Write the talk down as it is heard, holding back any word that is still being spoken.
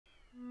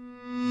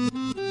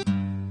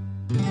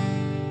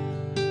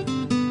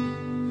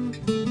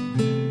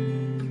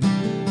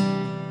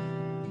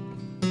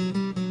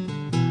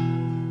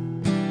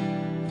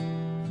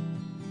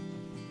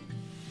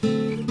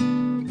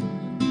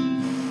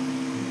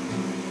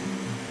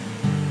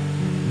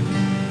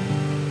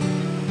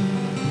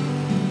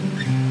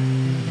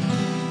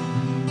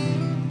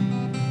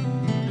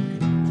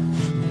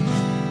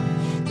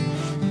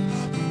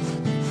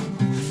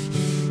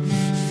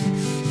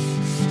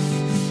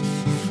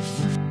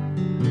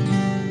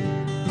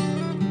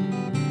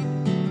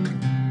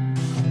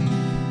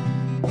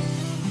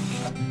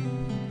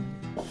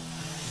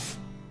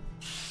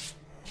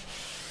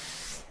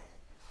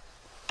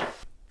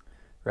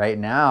right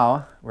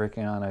now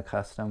working on a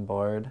custom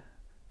board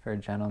for a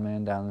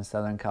gentleman down in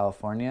Southern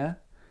California.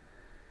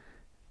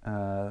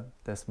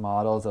 This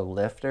model is a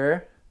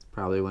lifter. It's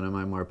probably one of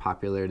my more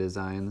popular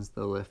designs,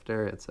 the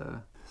lifter. It's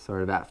a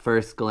sort of, at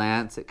first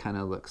glance, it kind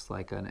of looks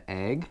like an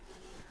egg.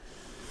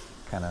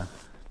 Kind of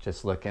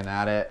just looking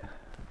at it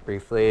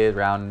briefly,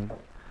 round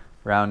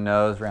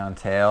nose, round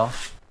tail.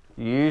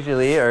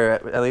 Usually, or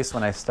at least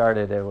when I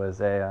started, it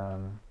was a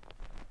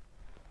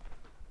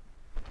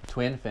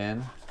twin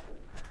fin,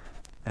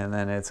 and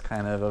then it's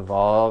kind of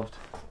evolved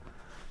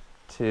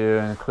to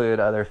include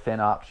other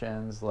fin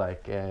options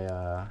like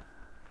a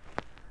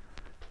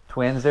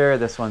twinser.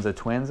 This one's a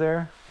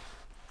twinser,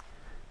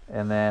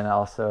 and then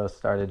also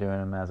started doing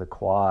them as a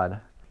quad.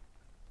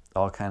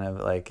 All kind of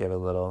like give a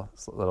little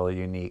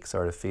unique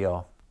sort of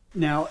feel.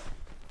 Now,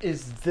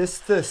 is this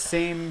the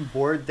same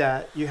board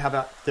that you have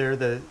out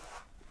there?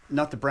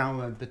 Not the brown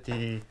one, but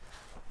the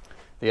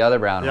other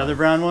brown one. The other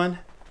brown one.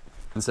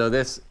 And so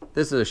this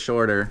is a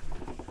shorter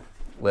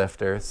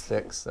lifter,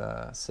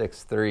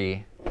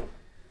 6'3".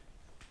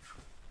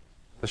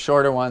 The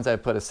shorter ones, I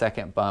put a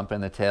second bump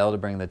in the tail to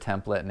bring the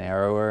template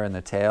narrower in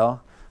the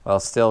tail, while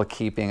still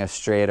keeping a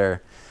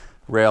straighter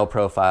rail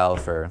profile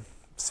for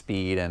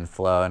speed and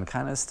flow, and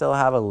kind of still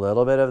have a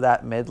little bit of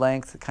that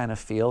mid-length kind of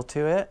feel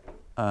to it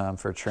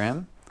for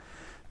trim.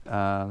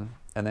 And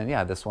then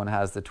yeah, this one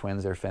has the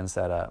twinser fin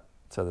setup,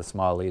 so the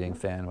small leading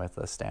fin with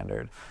a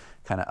standard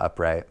kind of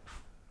upright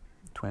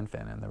twin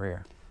fin in the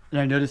rear. And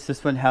I noticed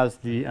this one has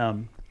the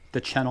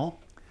channel.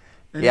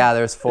 Yeah,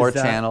 there's 4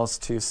 channels,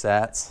 2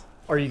 sets.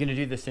 Are you going to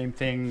do the same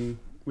thing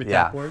with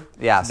that board?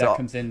 Yeah, so that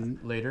comes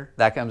in later.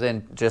 That comes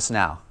in just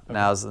now. Okay.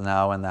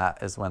 Now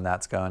when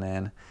that's going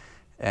in,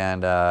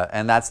 and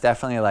that's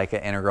definitely like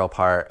an integral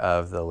part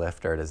of the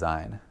lifter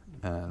design.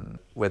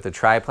 With the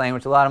triplane,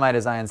 which a lot of my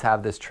designs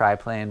have this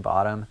triplane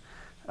bottom,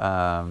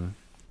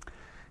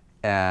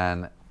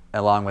 and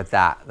along with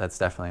that, that's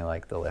definitely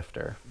like the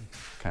lifter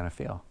kind of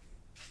feel.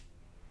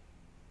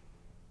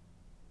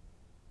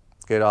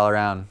 Good all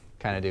around,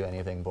 kind of do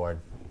anything board.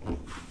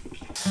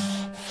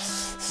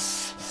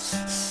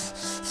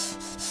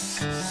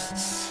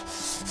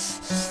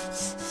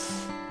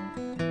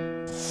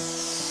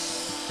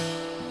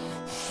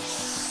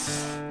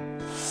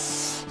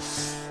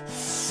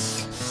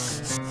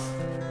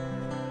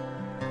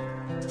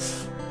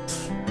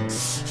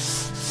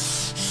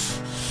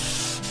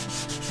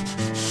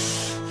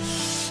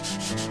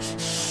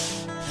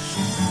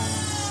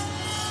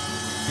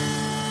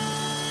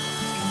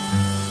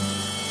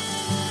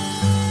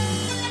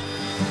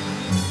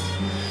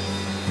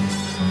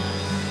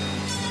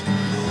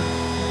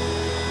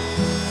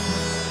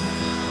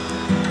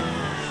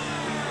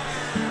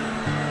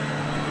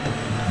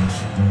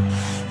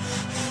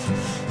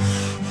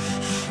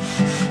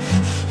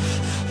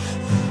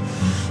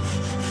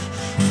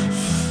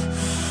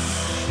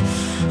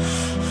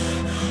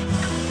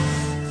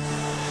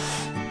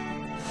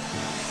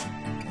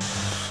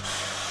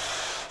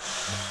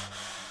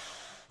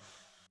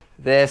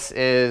 This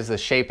is the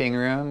shaping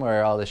room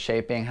where all the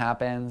shaping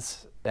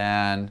happens,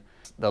 and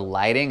the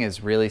lighting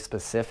is really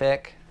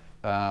specific.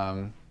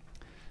 The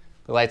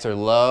lights are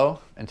low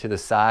and to the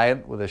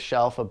side with a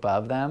shelf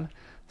above them,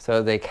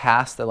 so they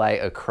cast the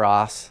light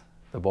across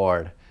the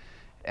board,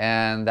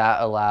 and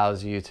that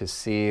allows you to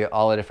see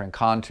all the different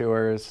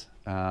contours.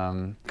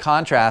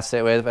 Contrast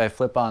it with, if I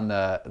flip on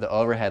the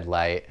overhead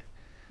light,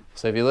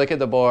 so if you look at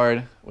the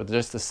board with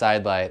just the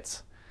side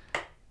lights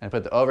and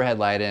put the overhead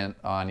light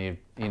on, you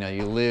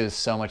lose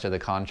so much of the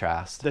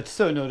contrast. That's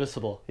so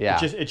noticeable.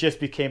 Yeah. It just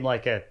became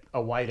like a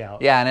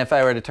whiteout. Yeah, and if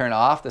I were to turn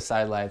off the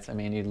side lights, I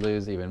mean, you'd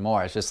lose even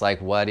more. It's just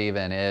like, what am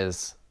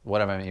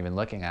I even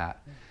looking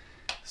at?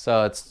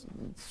 So it's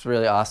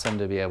really awesome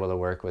to be able to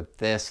work with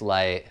this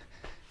light,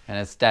 and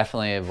it's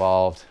definitely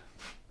evolved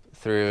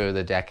through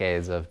the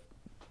decades of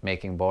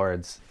making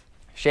boards.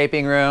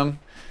 Shaping room,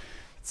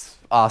 it's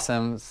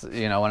awesome. It's,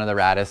 one of the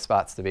raddest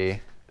spots to be.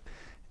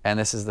 And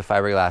this is the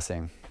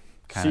fiberglassing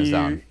kind of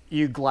zone.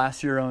 You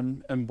glass your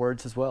own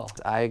boards as well?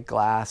 I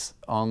glass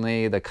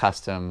only the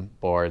custom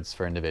boards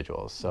for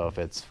individuals. So if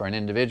it's for an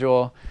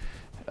individual,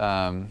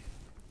 then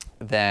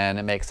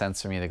it makes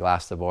sense for me to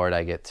glass the board.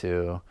 I get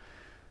to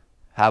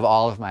have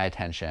all of my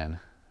attention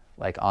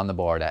like on the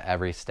board at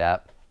every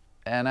step.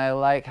 And I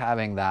like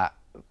having that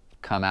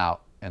come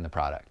out in the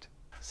product.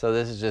 So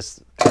this is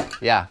just,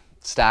 yeah,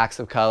 stacks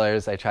of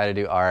colors. I try to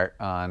do art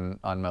on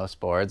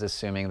most boards,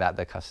 assuming that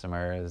the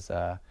customer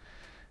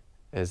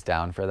is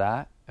down for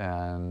that.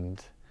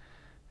 And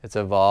it's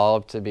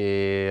evolved to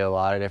be a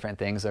lot of different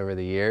things over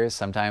the years.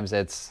 Sometimes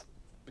it's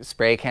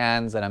spray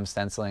cans that I'm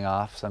stenciling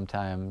off.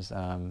 Sometimes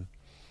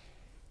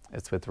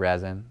it's with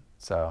resin.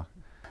 So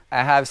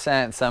I have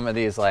sent some of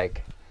these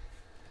like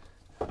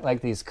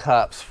these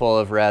cups full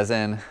of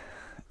resin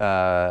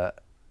to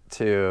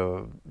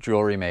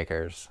jewelry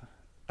makers.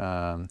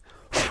 And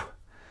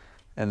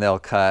they'll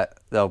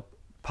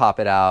pop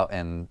it out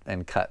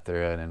and cut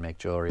through it and make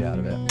jewelry out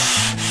of it.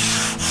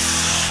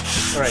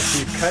 All right, so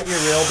you've cut your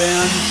rail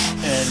band,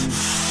 and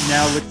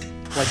now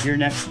like your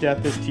next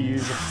step is to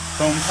use a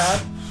foam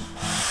pad?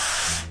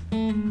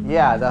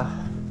 Yeah,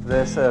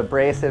 this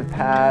abrasive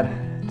pad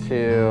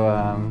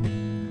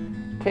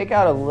to take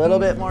out a little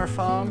bit more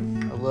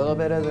foam, a little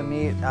bit of the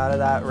meat out of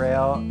that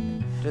rail,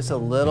 just a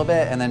little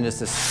bit, and then just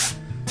to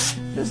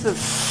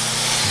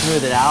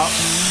smooth it out.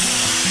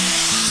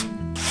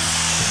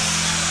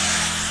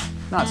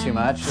 Not too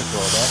much, just a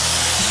little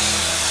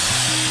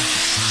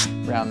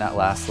bit. Around that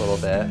last little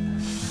bit.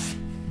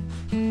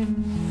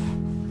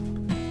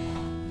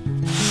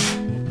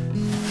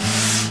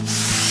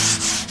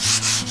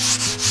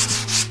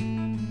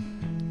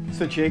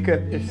 So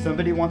Jacob, if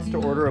somebody wants to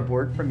order a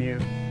board from you,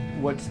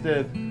 what's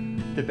the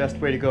best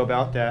way to go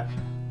about that?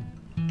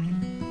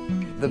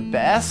 The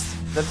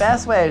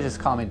best way is just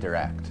call me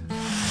direct.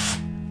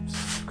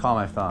 Just call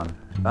my phone.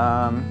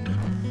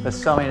 There's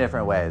so many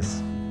different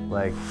ways.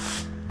 Like,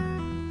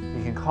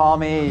 you can call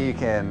me, you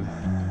can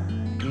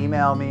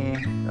email me,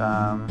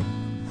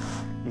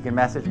 you can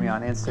message me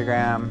on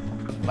Instagram.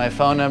 My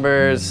phone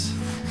numbers,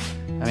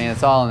 I mean,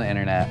 it's all on the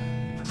internet.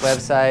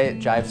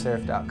 Website,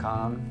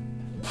 jivesurf.com.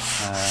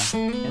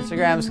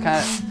 Instagram's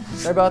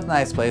they're both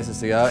nice places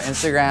to go.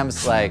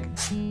 Instagram's like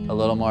a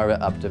little more of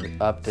an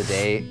up to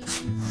date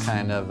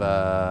kind of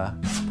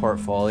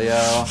portfolio.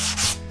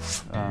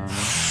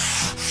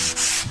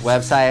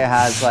 Website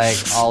has like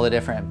all the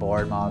different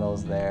board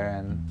models there,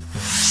 and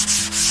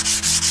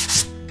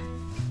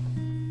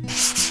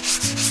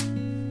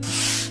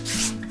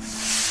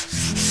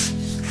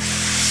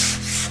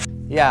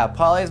yeah,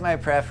 poly's my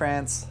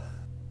preference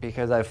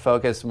because I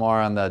focus more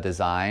on the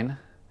design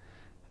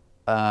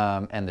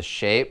and the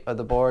shape of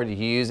the board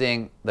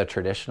using the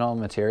traditional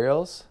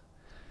materials: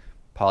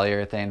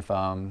 polyurethane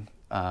foam,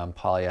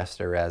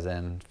 polyester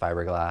resin,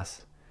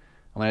 fiberglass.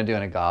 I'm gonna do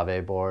an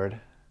agave board.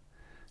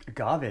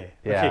 Agave?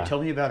 Yeah. Okay,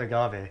 tell me about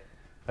agave.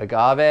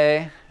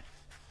 Agave,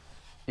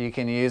 you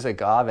can use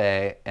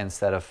agave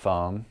instead of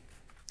foam,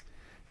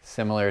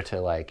 similar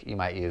to like you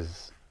might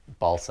use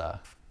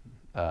balsa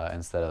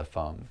instead of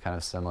foam, kind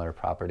of similar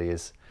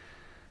properties.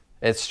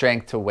 Its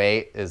strength to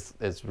weight is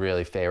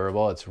really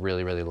favorable. It's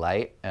really, really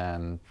light,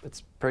 and it's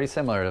pretty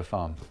similar to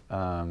foam.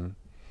 But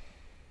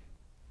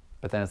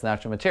then it's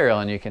natural material,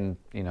 and you can,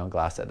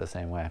 glass it the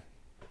same way.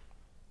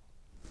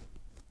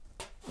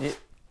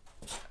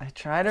 I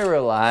try to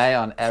rely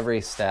on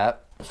every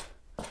step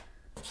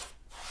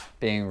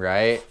being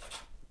right,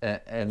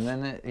 and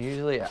then it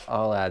usually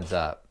all adds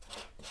up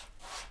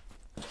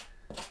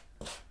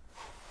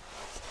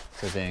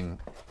to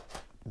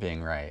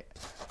being right.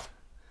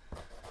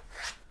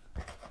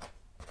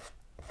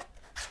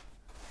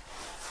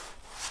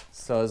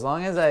 So as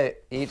long as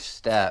each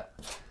step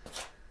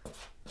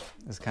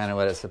is kind of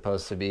what it's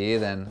supposed to be,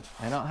 then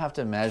I don't have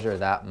to measure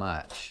that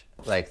much,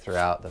 like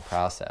throughout the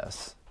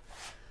process.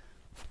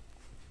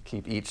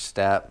 Keep each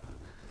step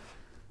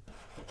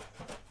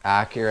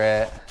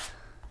accurate,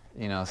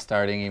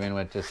 starting even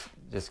with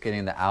just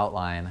getting the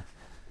outline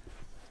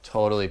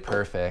totally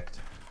perfect.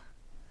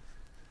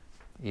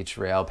 Each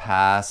rail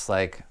pass,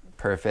 like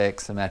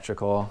perfect,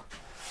 symmetrical.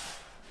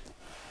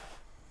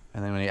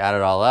 And then when you add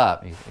it all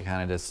up, you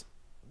kind of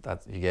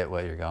you get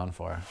what you're going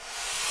for.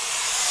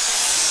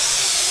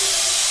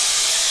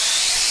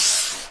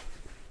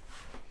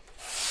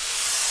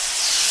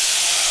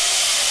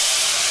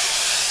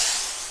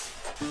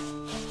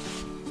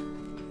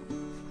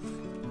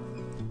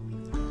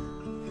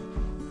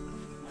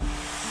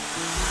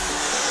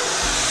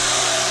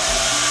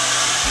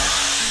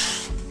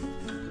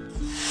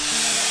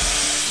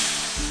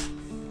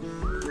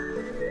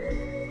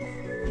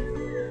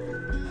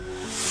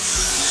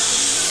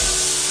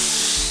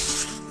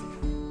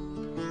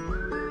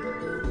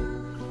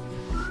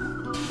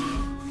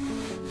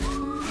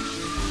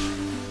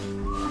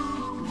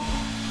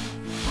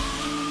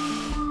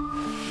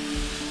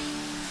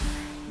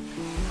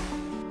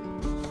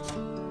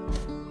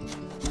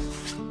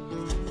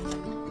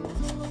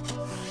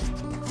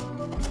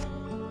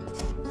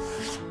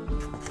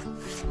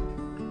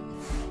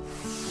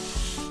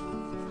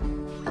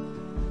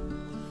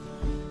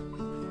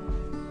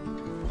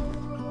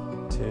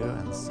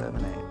 And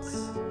 7/8.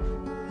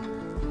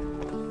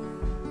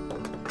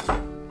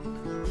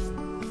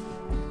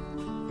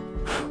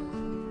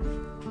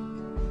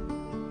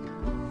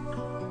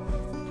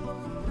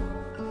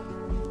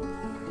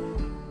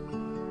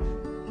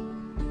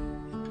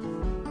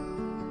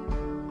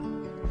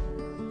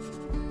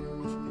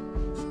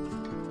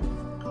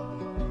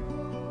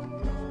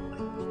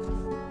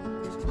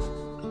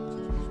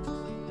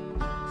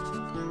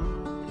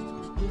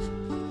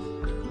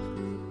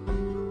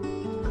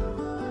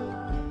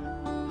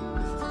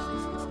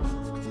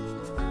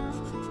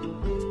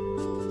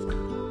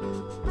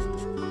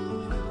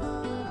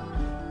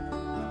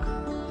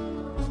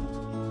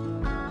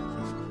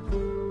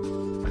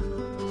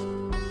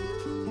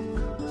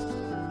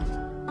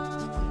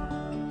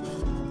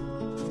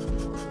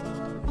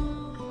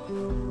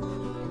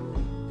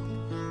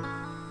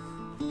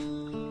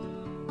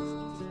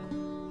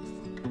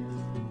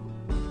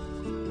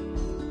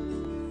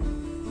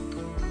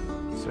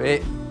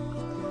 Sweet.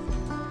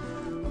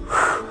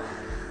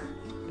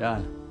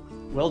 Done.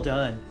 Well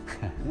done.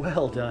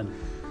 Well done.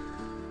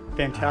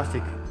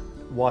 Fantastic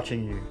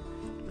watching you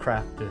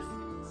craft this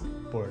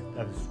board.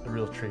 That was a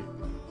real treat.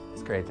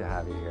 It's great to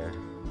have you here.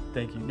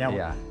 Thank you. Now,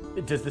 Yeah.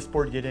 does this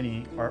board get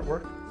any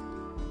artwork?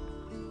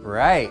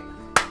 Right.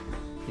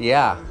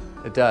 Yeah,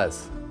 it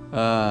does.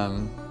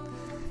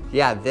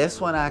 Yeah, this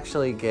one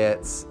actually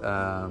gets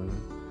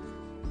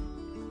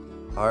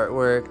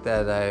artwork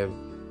that I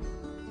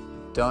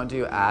don't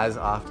do as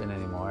often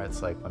anymore.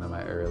 It's like one of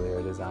my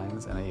earlier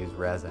designs, and I use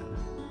resin.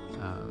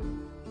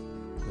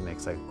 It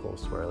makes like a cool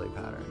swirly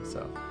pattern.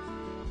 So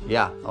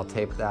yeah, I'll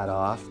tape that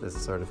off, this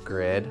sort of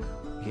grid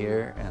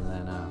here, and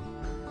then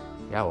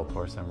yeah, we'll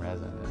pour some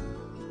resin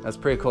in. That's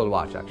pretty cool to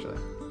watch, actually.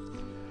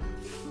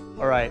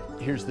 All right,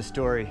 here's the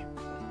story.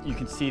 You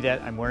can see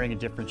that I'm wearing a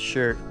different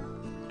shirt,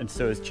 and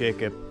so is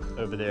Jacob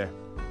over there.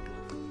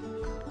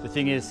 The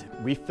thing is,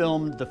 we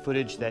filmed the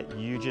footage that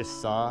you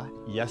just saw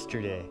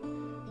yesterday,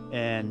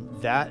 and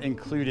that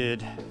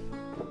included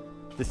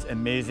this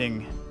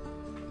amazing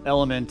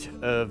element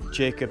of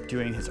Jacob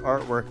doing his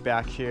artwork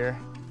back here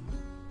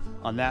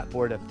on that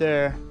board up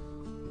there.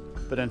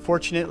 But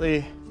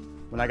unfortunately,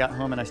 when I got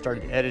home and I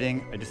started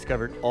editing, I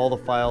discovered all the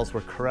files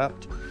were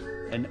corrupt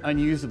and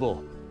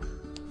unusable,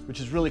 which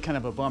is really kind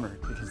of a bummer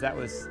because that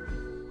was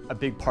a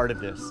big part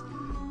of this.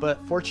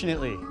 But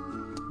fortunately,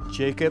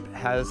 Jacob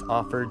has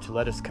offered to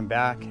let us come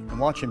back and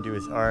watch him do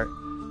his art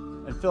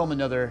and film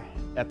another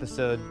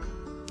episode,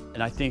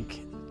 and I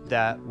think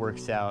that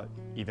works out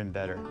even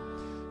better.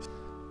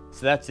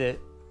 So that's it.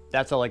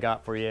 That's all I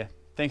got for you.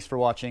 Thanks for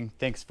watching.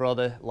 Thanks for all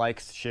the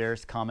likes,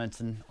 shares,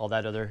 comments, and all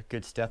that other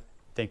good stuff.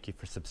 Thank you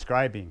for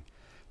subscribing.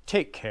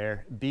 Take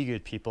care, be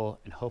good people,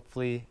 and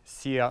hopefully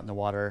see you out in the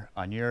water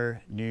on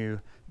your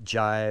new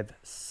Jive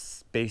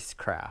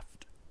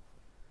Spacecraft.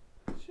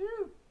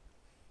 Shoot.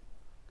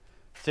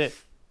 That's it.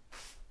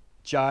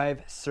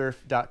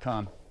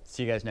 JiveSurf.com.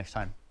 See you guys next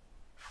time.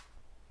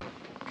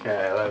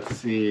 Okay, let's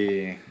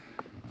see.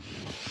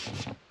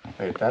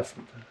 Wait, that's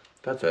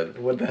a,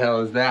 what the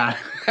hell is that?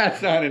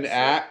 That's not an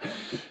at.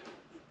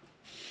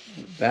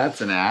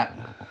 That's an at.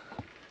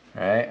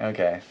 Right,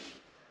 okay.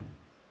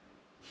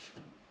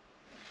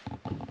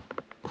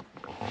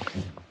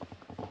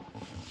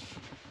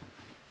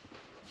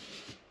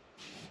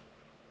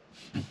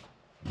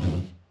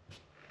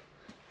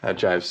 At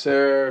Jive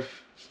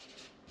Surf.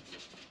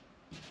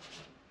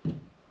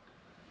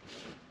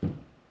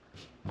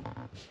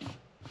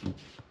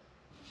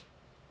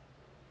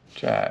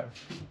 Jive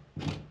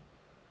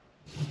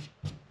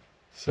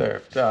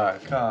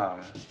Surf.com.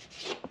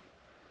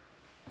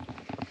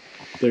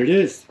 There it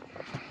is.